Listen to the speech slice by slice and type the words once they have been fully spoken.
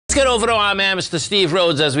Let's get over to our man, Mr. Steve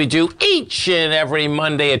Rhodes, as we do each and every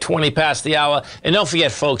Monday at 20 past the hour. And don't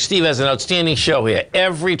forget, folks, Steve has an outstanding show here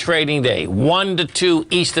every trading day, 1 to 2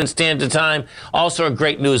 Eastern Standard Time. Also a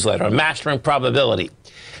great newsletter, Mastering Probability.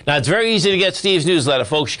 Now, it's very easy to get Steve's newsletter,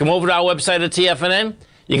 folks. You come over to our website at TFNN.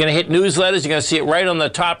 You're going to hit newsletters. You're going to see it right on the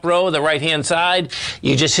top row, the right-hand side.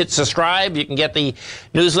 You just hit subscribe. You can get the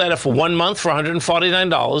newsletter for 1 month for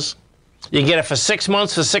 $149. You can get it for 6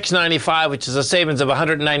 months for $6.95, which is a savings of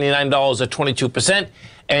 $199 or 22%.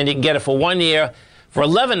 And you can get it for 1 year for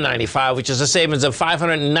 $11.95, which is a savings of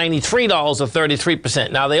 $593 or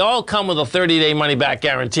 33%. Now, they all come with a 30-day money-back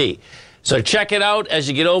guarantee. So check it out as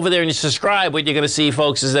you get over there and you subscribe. What you're going to see,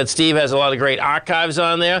 folks, is that Steve has a lot of great archives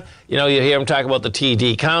on there. You know, you hear him talk about the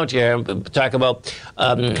TD count. You hear him talk about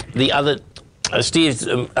the other, Steve's,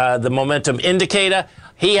 the momentum indicator.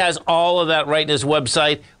 He has all of that right in his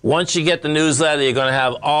website. Once you get the newsletter, you're going to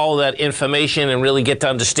have all that information and really get to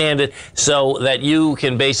understand it so that you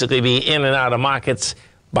can basically be in and out of markets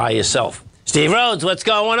by yourself. Steve Rhodes, what's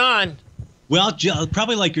going on? Well,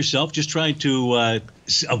 probably like yourself, just trying to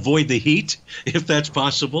avoid the heat, if that's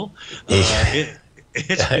possible.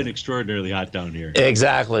 It's been extraordinarily hot down here.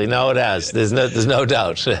 Exactly. No, it has. There's no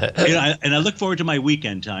doubt. And I look forward to my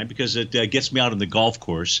weekend time because it gets me out on the golf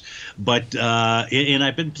course. But and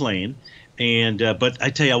I've been playing. But I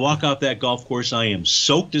tell you, I walk off that golf course, I am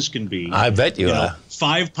soaked as can be. I bet you are.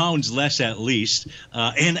 5 pounds less at least,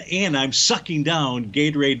 and I'm sucking down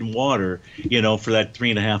Gatorade and water, for that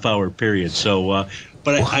 3.5 hour period. So,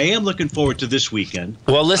 but I am looking forward to this weekend.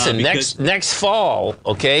 Well, listen, next fall,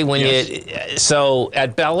 okay, when so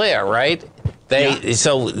at Bel Air, right?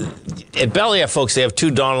 So at Bel Air, folks, they have 2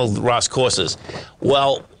 Donald Ross courses.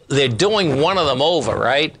 Well, they're doing one of them over,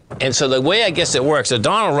 right? And so the way I guess it works, so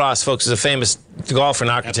Donald Ross, folks, is a famous golfer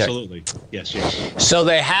and architect. Absolutely. Yes. So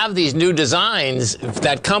they have these new designs,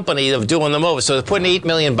 that company of doing them over. So they're putting $8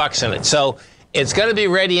 million in it. So it's going to be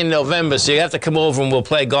ready in November. So you have to come over and we'll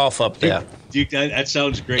play golf up there. That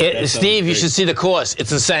sounds great. Steve, you should see the course.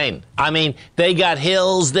 It's insane. I mean, they got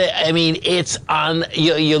hills. It's on.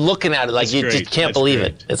 You're looking at it like you just can't believe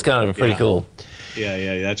it. It's kind of pretty cool.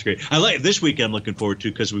 Yeah, that's great. I like this weekend. I'm looking forward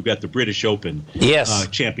to because we've got the British Open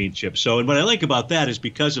Championship. So, and what I like about that is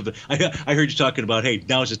because of I heard you talking about, hey,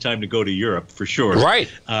 now's the time to go to Europe for sure.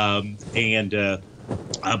 Right. But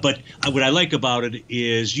what I like about it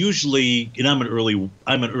is usually, and I'm an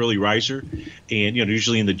early riser, and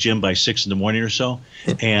usually in the gym by 6 in the morning or so,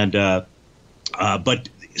 and but.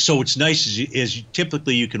 So it's nice is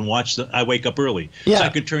typically you can watch I wake up early, so I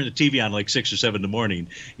can turn the TV on like 6 or 7 in the morning,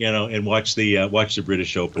 and watch the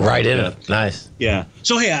British Open. Right in it, nice. Yeah.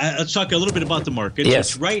 So hey, let's talk a little bit about the markets.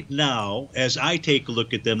 Yes. Right now, as I take a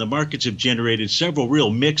look at them, the markets have generated several real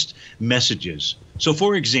mixed messages. So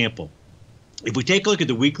for example, if we take a look at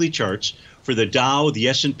the weekly charts for the Dow, the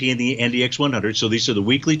S&P, and the NDX 100, so these are the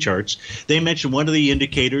weekly charts, they mentioned one of the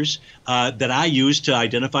indicators that I use to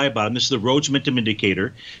identify a bottom. This is the Rhodes Momentum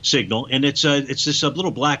Indicator signal, and it's this little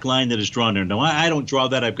black line that is drawn there. Now, I don't draw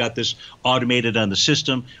that. I've got this automated on the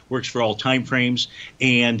system, works for all time frames,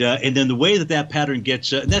 and then the way that pattern gets,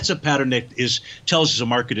 that's a pattern that tells us the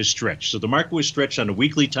market is stretched. So the market was stretched on a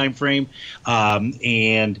weekly time frame,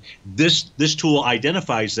 and this tool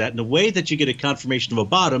identifies that. And the way that you get a confirmation of a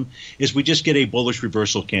bottom is we just get a bullish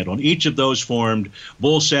reversal candle. And each of those formed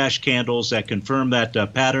bull sash candles that confirm that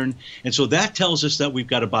pattern. And so that tells us that we've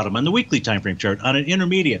got a bottom on the weekly time frame chart, on an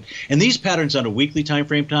intermediate. And these patterns on a weekly time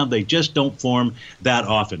frame, Tom, they just don't form that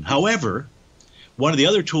often. However, one of the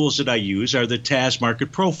other tools that I use are the TAS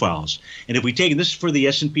market profiles. And if we take, and this is for the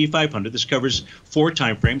S&P 500, this covers 4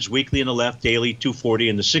 time frames, weekly on the left, daily, 240,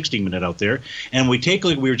 and the 60-minute out there. And we take a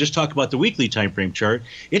look, we were just talking about the weekly time frame chart,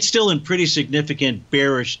 it's still in pretty significant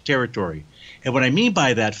bearish territory. And what I mean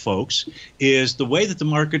by that, folks, is the way that the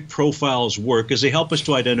market profiles work is they help us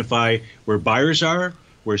to identify where buyers are,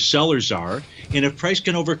 where sellers are, and if price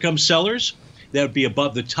can overcome sellers, that would be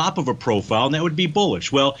above the top of a profile, and that would be bullish.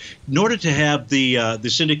 Well, in order to have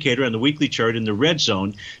this indicator on the weekly chart in the red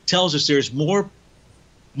zone, tells us there's more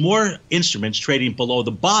instruments trading below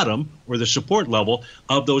the bottom or the support level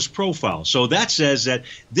of those profiles. So that says that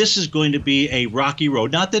this is going to be a rocky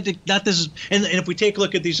road. Not this is, and if we take a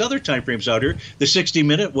look at these other time frames out here, the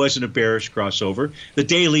 60-minute wasn't a bearish crossover. The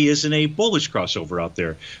daily isn't a bullish crossover out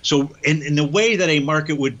there. So in the way that a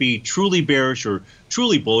market would be truly bearish or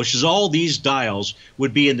truly bullish is all these dials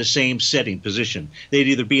would be in the same setting position. They'd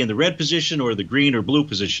either be in the red position or the green or blue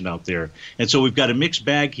position out there. And so we've got a mixed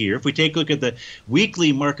bag here. If we take a look at the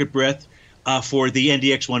weekly market breadth for the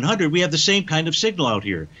NDX 100, we have the same kind of signal out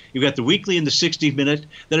here. You've got the weekly and the 60-minute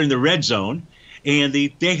that are in the red zone. and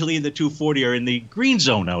the daily and the 240 are in the green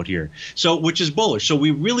zone out here, so which is bullish. So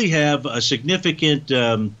we really have a significant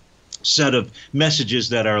set of messages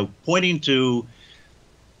that are pointing to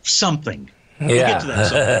something. We'll get to that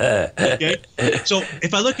sometime. Okay? So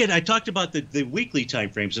if I look at, I talked about the weekly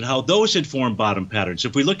time frames and how those had formed bottom patterns.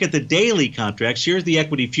 If we look at the daily contracts, here's the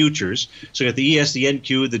equity futures. So you got the ES, the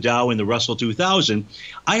NQ, the Dow, and the Russell 2000.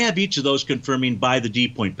 I have each of those confirming by the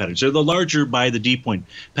D-point patterns. They're the larger by the D-point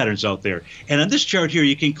patterns out there. And on this chart here,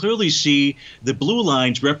 you can clearly see the blue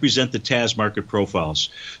lines represent the TAS market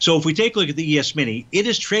profiles. So if we take a look at the ES Mini, it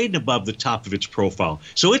is trading above the top of its profile.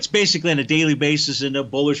 So it's basically on a daily basis in a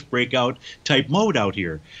bullish breakout type mode out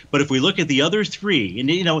here. But if we look at the other three,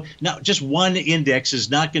 and now just one index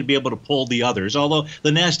is not going to be able to pull the others, although the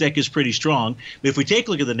NASDAQ is pretty strong. But if we take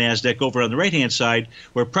a look at the NASDAQ over on the right-hand side,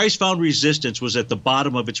 where price found resistance was at the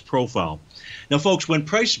bottom of its profile. Now, folks, when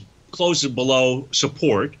price closes below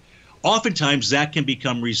support, oftentimes that can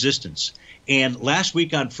become resistance. And last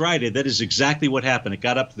week on Friday, that is exactly what happened. It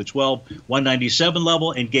got up to the 12,197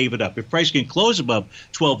 level and gave it up. If price can close above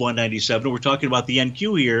 12,197, we're talking about the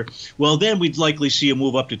NQ here, well, then we'd likely see a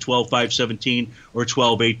move up to 12,517 or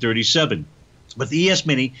 12,837. But the ES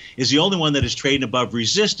Mini is the only one that is trading above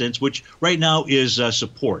resistance, which right now is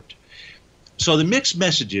support. So the mixed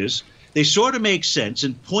messages, they sort of make sense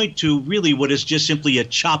and point to really what is just simply a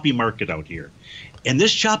choppy market out here. And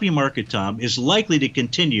this choppy market, Tom, is likely to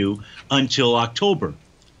continue until October.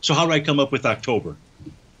 So how do I come up with October?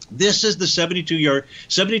 This is the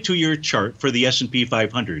 72-year chart for the S&P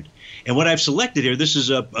 500. And what I've selected here, this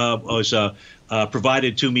is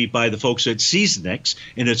provided to me by the folks at Hincks,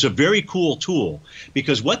 and it's a very cool tool,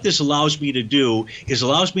 because what this allows me to do is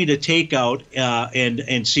allows me to take out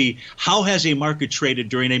and see how has a market traded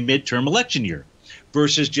during a midterm election year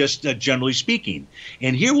versus just generally speaking.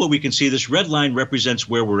 And here what we can see, this red line represents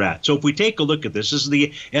where we're at. So if we take a look at this is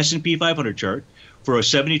the S&P 500 chart for a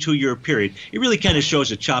 72-year period. It really kind of shows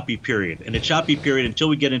a choppy period, and a choppy period until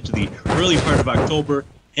we get into the early part of October,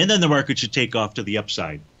 and then the market should take off to the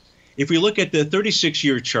upside. If we look at the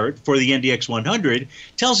 36-year chart for the NDX 100,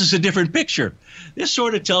 tells us a different picture. This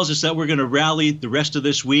sort of tells us that we're going to rally the rest of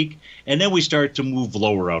this week, and then we start to move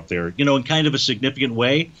lower out there, in kind of a significant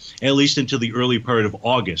way, at least until the early part of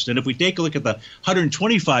August. And if we take a look at the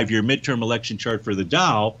 125-year midterm election chart for the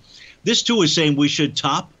Dow, this too is saying we should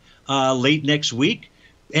top late next week,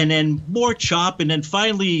 and then more chop, and then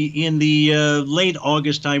finally in the late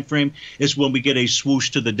August timeframe is when we get a swoosh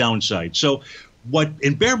to the downside. So what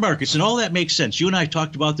in bear markets, and all that makes sense. You and I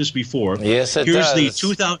talked about this before. Yes, it does.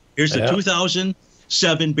 Here's the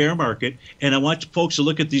 2007 bear market, and I want folks to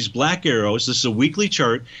look at these black arrows. This is a weekly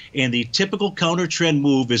chart, and the typical counter trend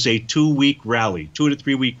move is a 2-week rally, 2 to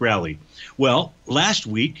 3 week rally. Well, last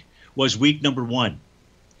week was week number 1.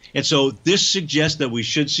 And so this suggests that we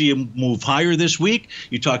should see a move higher this week.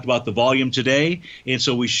 You talked about the volume today. And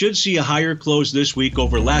so we should see a higher close this week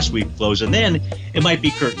over last week's close. And then it might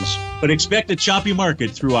be curtains. But expect a choppy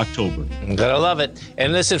market through October. Gotta love it.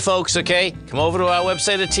 And listen, folks, okay, come over to our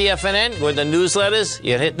website at TFNN. Go to the newsletters.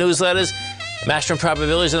 You hit newsletters. Mastering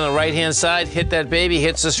Probabilities on the right-hand side. Hit that baby.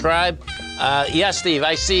 Hit subscribe. Yes, Steve,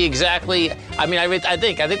 I see exactly. I mean, I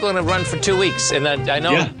think we're going to run for 2 weeks. And I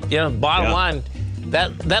know, bottom line,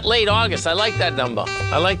 That late August, I like that number.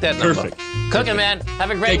 I like that number. Perfect. Cooking, man. Have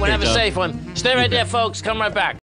a great one. Have a safe one. Stay right there, folks. Come right back.